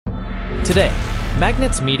Today,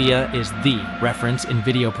 MagnatesMedia is the reference in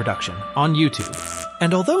video production on YouTube.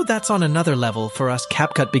 And although that's on another level for us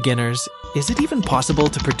CapCut beginners, is it even possible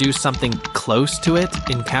to produce something close to it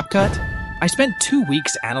in CapCut? I spent 2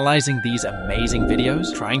 weeks analyzing these amazing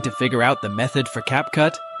videos, trying to figure out the method for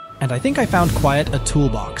CapCut, and I think I found quite a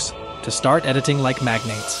toolbox to start editing like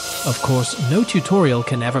Magnates. Of course, no tutorial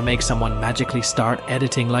can ever make someone magically start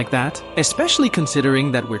editing like that, especially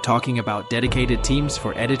considering that we're talking about dedicated teams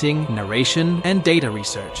for editing, narration, and data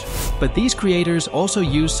research. But these creators also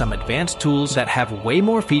use some advanced tools that have way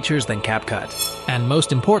more features than CapCut. And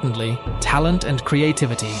most importantly, talent and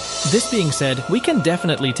creativity. This being said, we can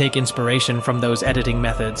definitely take inspiration from those editing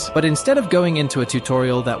methods, but instead of going into a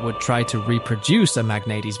tutorial that would try to reproduce a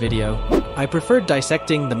Magnates video, I preferred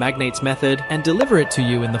dissecting the Magnates method and deliver it to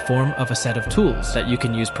you in the form of a set of tools that you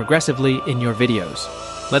can use progressively in your videos.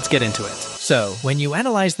 Let's get into it. So, when you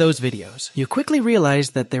analyze those videos, you quickly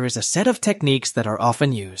realize that there is a set of techniques that are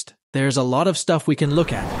often used. There's a lot of stuff we can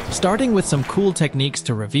look at, starting with some cool techniques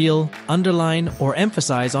to reveal, underline, or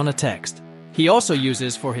emphasize on a text. He also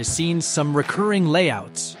uses for his scenes some recurring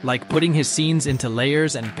layouts, like putting his scenes into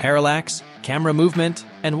layers and parallax, camera movement,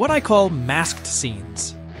 and what I call masked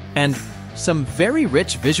scenes. And some very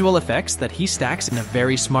rich visual effects that he stacks in a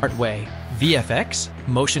very smart way. VFX,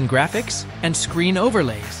 motion graphics, and screen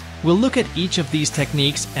overlays. We'll look at each of these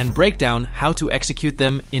techniques and break down how to execute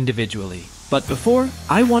them individually. But before,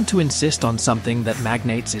 I want to insist on something that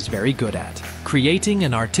Magnates is very good at: creating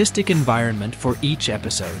an artistic environment for each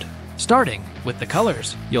episode. Starting with the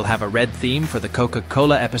colors, you'll have a red theme for the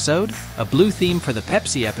Coca-Cola episode, a blue theme for the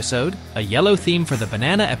Pepsi episode, a yellow theme for the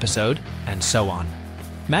banana episode, and so on.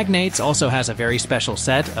 Magnates also has a very special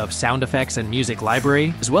set of sound effects and music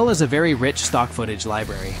library, as well as a very rich stock footage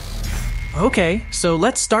library. Okay, so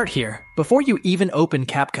let's start here. Before you even open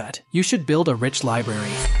CapCut, you should build a rich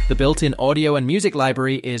library. The built-in audio and music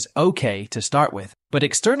library is okay to start with, but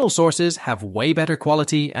external sources have way better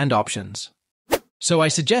quality and options. So I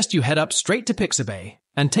suggest you head up straight to Pixabay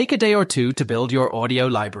and take a day or two to build your audio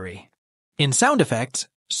library. In sound effects,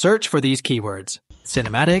 search for these keywords: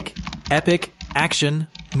 cinematic, epic, action,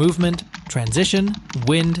 movement, transition,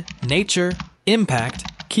 wind, nature, impact,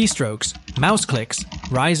 keystrokes, mouse clicks,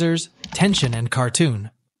 risers, tension, and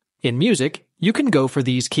cartoon. In music, you can go for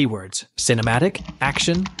these keywords: cinematic,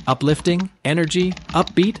 action, uplifting, energy,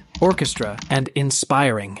 upbeat, orchestra, and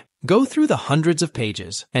inspiring. Go through the hundreds of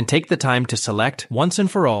pages and take the time to select, once and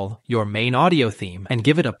for all, your main audio theme and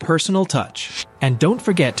give it a personal touch. And don't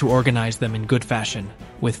forget to organize them in good fashion,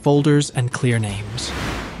 with folders and clear names.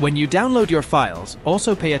 When you download your files,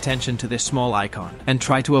 also pay attention to this small icon and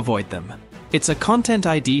try to avoid them. It's a Content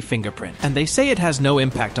ID fingerprint, and they say it has no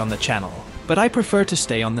impact on the channel, but I prefer to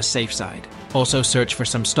stay on the safe side. Also search for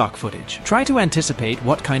some stock footage. Try to anticipate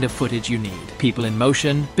what kind of footage you need: people in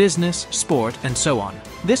motion, business, sport, and so on.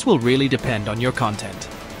 This will really depend on your content.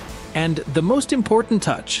 And the most important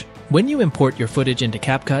touch: when you import your footage into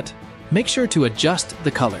CapCut, make sure to adjust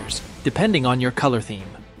the colors, depending on your color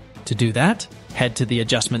theme. To do that, head to the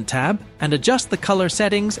Adjustment tab and adjust the color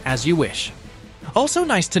settings as you wish. Also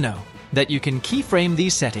nice to know that you can keyframe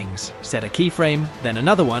these settings. Set a keyframe, then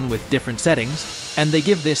another one with different settings, and they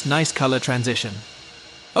give this nice color transition.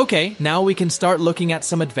 Okay, now we can start looking at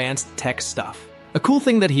some advanced text stuff. A cool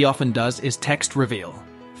thing that he often does is text reveal.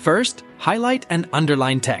 First, highlight and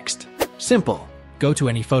underline text. Simple. Go to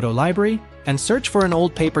any photo library and search for an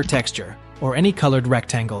old paper texture or any colored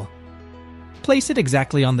rectangle. Place it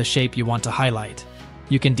exactly on the shape you want to highlight.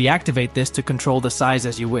 You can deactivate this to control the size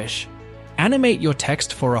as you wish. Animate your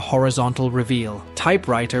text for a horizontal reveal.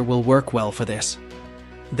 Typewriter will work well for this.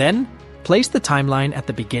 Then, place the timeline at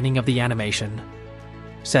the beginning of the animation.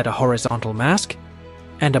 Set a horizontal mask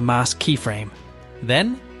and a mask keyframe.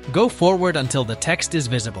 Then, go forward until the text is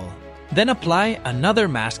visible. Then apply another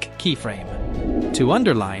mask keyframe. To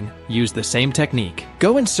underline, use the same technique.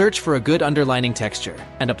 Go and search for a good underlining texture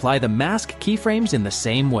and apply the mask keyframes in the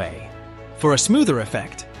same way. For a smoother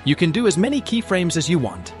effect, you can do as many keyframes as you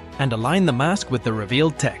want and align the mask with the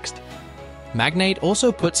revealed text. Magnate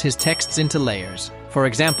also puts his texts into layers. For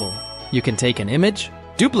example, you can take an image,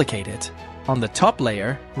 duplicate it. On the top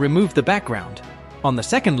layer, remove the background. On the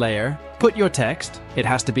second layer, put your text. It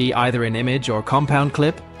has to be either an image or compound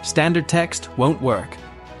clip. Standard text won't work.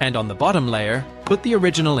 And on the bottom layer, put the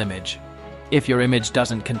original image. If your image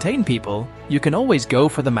doesn't contain people, you can always go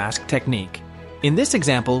for the mask technique. In this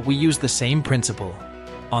example, we use the same principle.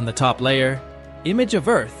 On the top layer, image of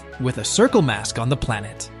Earth with a circle mask on the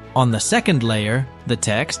planet. On the second layer, the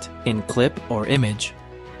text in clip or image.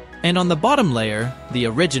 And on the bottom layer, the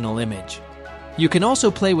original image. You can also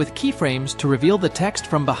play with keyframes to reveal the text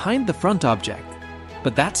from behind the front object.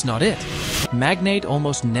 But that's not it. Magnate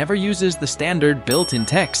almost never uses the standard built-in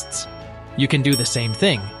texts. You can do the same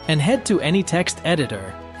thing and head to any text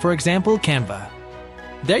editor, for example Canva.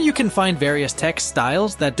 There you can find various text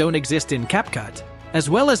styles that don't exist in Capcut, as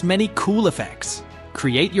well as many cool effects.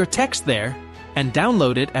 Create your text there and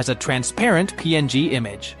download it as a transparent PNG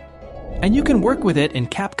image. And you can work with it in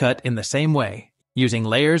Capcut in the same way, using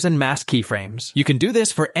layers and mask keyframes. You can do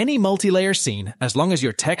this for any multi-layer scene as long as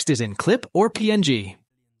your text is in clip or PNG.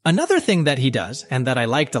 Another thing that he does, and that I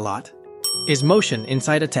liked a lot, is motion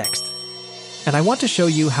inside a text. And I want to show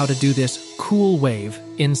you how to do this cool wave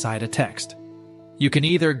inside a text. You can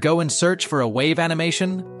either go and search for a wave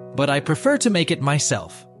animation, but I prefer to make it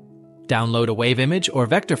myself. Download a wave image or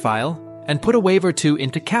vector file and put a wave or two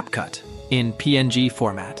into Capcut in PNG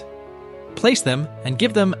format. Place them and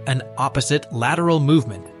give them an opposite lateral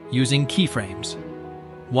movement using keyframes.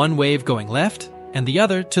 One wave going left and the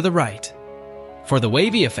other to the right. For the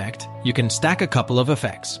wavy effect, you can stack a couple of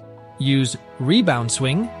effects. Use rebound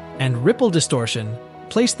swing and ripple distortion.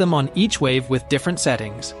 Place them on each wave with different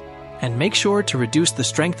settings. And make sure to reduce the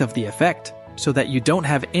strength of the effect so that you don't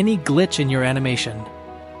have any glitch in your animation.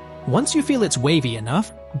 Once you feel it's wavy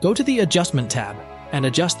enough, go to the Adjustment tab and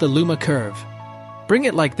adjust the Luma curve. Bring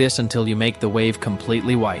it like this until you make the wave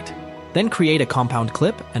completely white. Then create a compound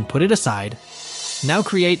clip and put it aside. Now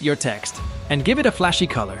create your text and give it a flashy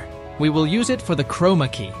color. We will use it for the chroma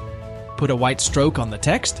key. Put a white stroke on the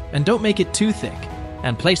text and don't make it too thick.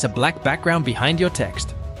 And place a black background behind your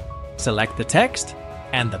text. Select the text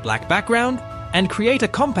and the black background and create a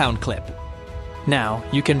compound clip. Now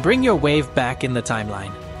you can bring your wave back in the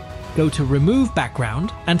timeline. Go to Remove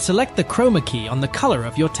Background and select the chroma key on the color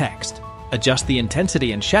of your text. Adjust the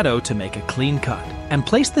intensity and shadow to make a clean cut and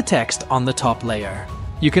place the text on the top layer.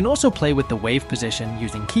 You can also play with the wave position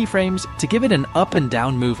using keyframes to give it an up and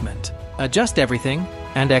down movement. Adjust everything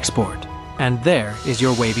and export. And there is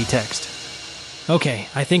your wavy text. Okay,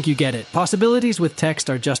 I think you get it. Possibilities with text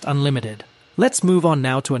are just unlimited. Let's move on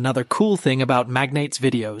now to another cool thing about Magnate's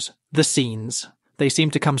videos, the scenes. They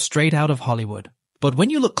seem to come straight out of Hollywood. But when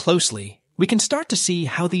you look closely, we can start to see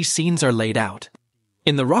how these scenes are laid out.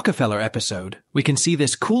 In the Rockefeller episode, we can see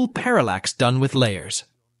this cool parallax done with layers.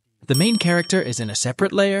 The main character is in a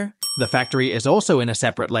separate layer, the factory is also in a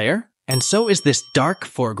separate layer, and so is this dark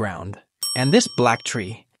foreground, and this black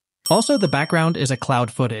tree. Also, the background is a cloud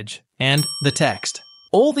footage, and the text.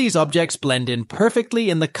 All these objects blend in perfectly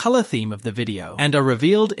in the color theme of the video and are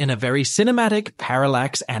revealed in a very cinematic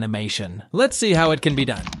parallax animation. Let's see how it can be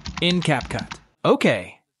done in Capcut.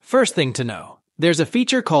 Okay, first thing to know, there's a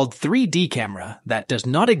feature called 3D camera that does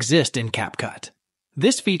not exist in Capcut.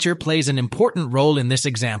 This feature plays an important role in this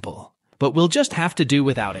example, but we'll just have to do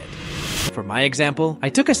without it. For my example, I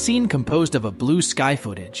took a scene composed of a blue sky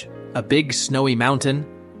footage, a big snowy mountain,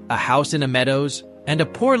 a house in a meadows, and a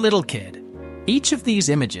poor little kid. Each of these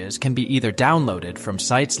images can be either downloaded from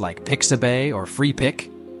sites like Pixabay or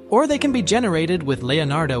FreePic, or they can be generated with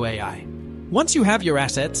Leonardo AI. Once you have your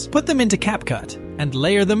assets, put them into Capcut and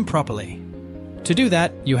layer them properly. To do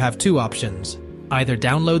that, you have two options. Either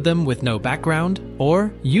download them with no background,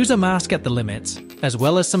 or use a mask at the limits, as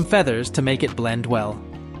well as some feathers to make it blend well.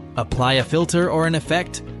 Apply a filter or an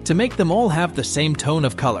effect to make them all have the same tone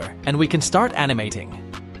of color, and we can start animating.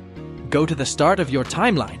 Go to the start of your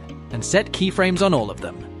timeline and set keyframes on all of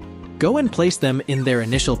them. Go and place them in their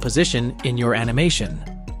initial position in your animation.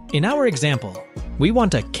 In our example, we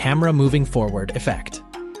want a camera moving forward effect.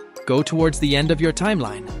 Go towards the end of your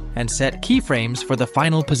timeline and set keyframes for the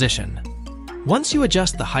final position. Once you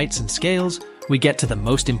adjust the heights and scales, we get to the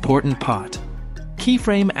most important part,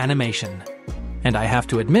 keyframe animation. And I have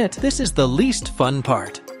to admit, this is the least fun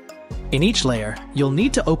part. In each layer, you'll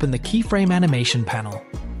need to open the keyframe animation panel.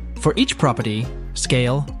 For each property,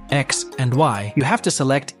 scale, X, and Y, you have to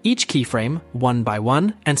select each keyframe one by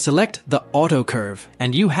one and select the auto curve.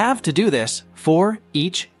 And you have to do this for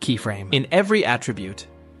each keyframe, in every attribute,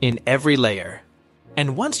 in every layer.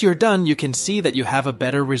 And once you're done, you can see that you have a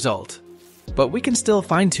better result. But we can still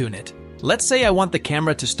fine-tune it. Let's say I want the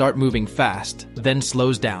camera to start moving fast, then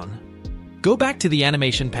slows down. Go back to the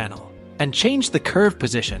animation panel and change the curve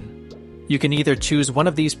position. You can either choose one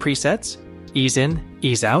of these presets, ease in,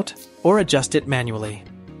 ease out, or adjust it manually.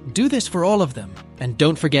 Do this for all of them, and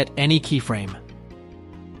don't forget any keyframe.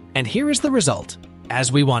 And here is the result,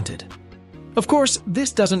 as we wanted. Of course,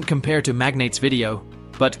 this doesn't compare to Magnate's video,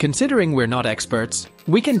 but considering we're not experts,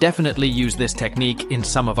 we can definitely use this technique in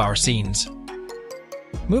some of our scenes.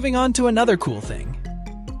 Moving on to another cool thing.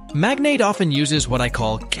 Magnate often uses what I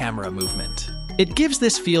call camera movement. It gives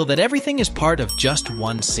this feel that everything is part of just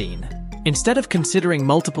one scene. Instead of considering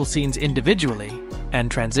multiple scenes individually and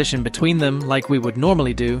transition between them like we would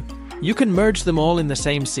normally do, you can merge them all in the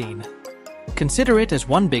same scene. Consider it as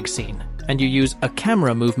one big scene, and you use a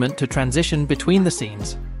camera movement to transition between the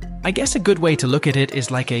scenes. I guess a good way to look at it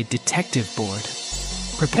is like a detective board.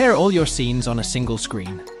 Prepare all your scenes on a single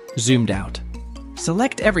screen, zoomed out.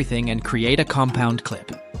 Select everything and create a compound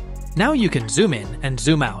clip. Now you can zoom in and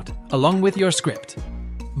zoom out, along with your script.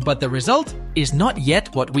 But the result is not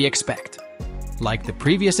yet what we expect. Like the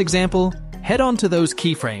previous example, head on to those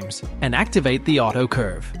keyframes and activate the auto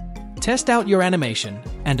curve. Test out your animation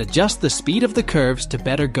and adjust the speed of the curves to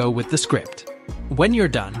better go with the script. When you're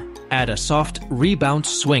done, add a soft rebound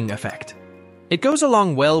swing effect. It goes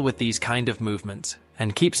along well with these kind of movements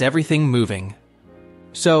and keeps everything moving.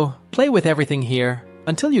 So, play with everything here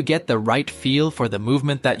until you get the right feel for the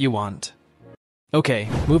movement that you want. Okay,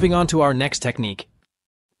 moving on to our next technique.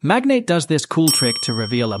 Magnate does this cool trick to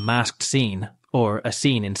reveal a masked scene, or a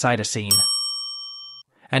scene inside a scene.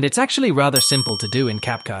 And it's actually rather simple to do in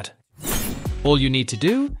Capcut. All you need to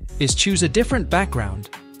do is choose a different background,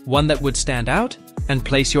 one that would stand out, and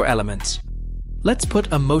place your elements. Let's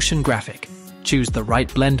put a motion graphic. Choose the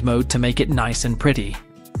right blend mode to make it nice and pretty.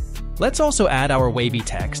 Let's also add our wavy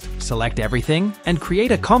text, select everything, and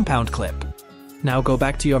create a compound clip. Now go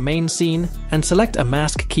back to your main scene and select a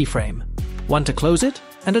mask keyframe, one to close it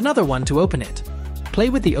and another one to open it. Play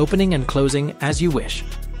with the opening and closing as you wish.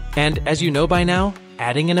 And as you know by now,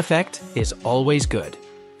 adding an effect is always good.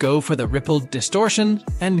 Go for the rippled distortion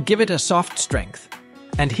and give it a soft strength.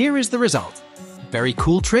 And here is the result. Very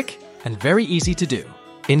cool trick and very easy to do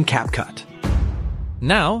in Capcut.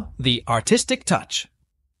 Now, the artistic touch.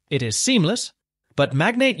 It is seamless, but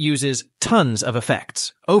Magnate uses tons of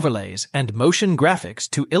effects, overlays, and motion graphics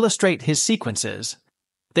to illustrate his sequences.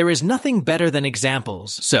 There is nothing better than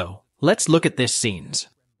examples, so let's look at this scenes.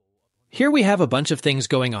 Here we have a bunch of things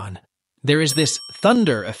going on. There is this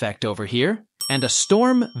thunder effect over here, and a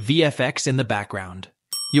storm VFX in the background.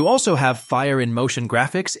 You also have fire in motion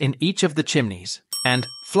graphics in each of the chimneys, and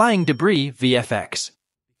flying debris VFX.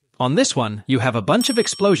 On this one, you have a bunch of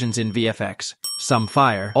explosions in VFX, some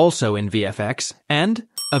fire also in VFX, and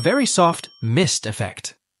a very soft mist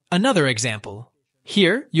effect. Another example.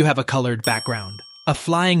 Here, you have a colored background, a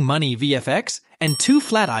flying money VFX, and two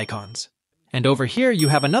flat icons. And over here, you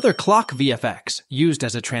have another clock VFX, used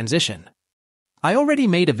as a transition. I already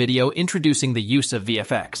made a video introducing the use of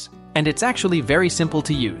VFX, and it's actually very simple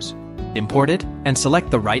to use. Import it, and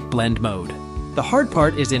select the right blend mode. The hard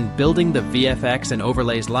part is in building the VFX and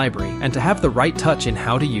overlays library and to have the right touch in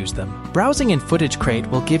how to use them. Browsing in Footage Crate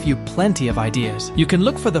will give you plenty of ideas. You can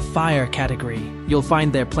look for the fire category. You'll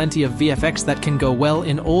find there plenty of VFX that can go well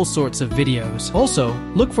in all sorts of videos. Also,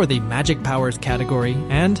 look for the Magic Powers category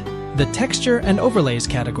and the Texture and Overlays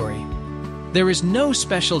category. There is no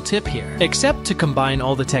special tip here, except to combine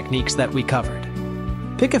all the techniques that we covered.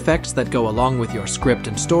 Pick effects that go along with your script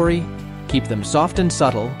and story, keep them soft and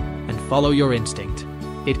subtle, and follow your instinct.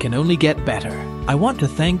 It can only get better. I want to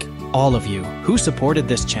thank all of you who supported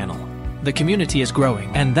this channel. The community is growing,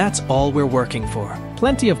 and that's all we're working for.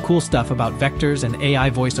 Plenty of cool stuff about vectors and AI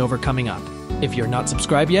voiceover coming up. If you're not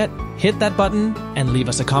subscribed yet, hit that button and leave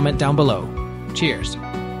us a comment down below. Cheers!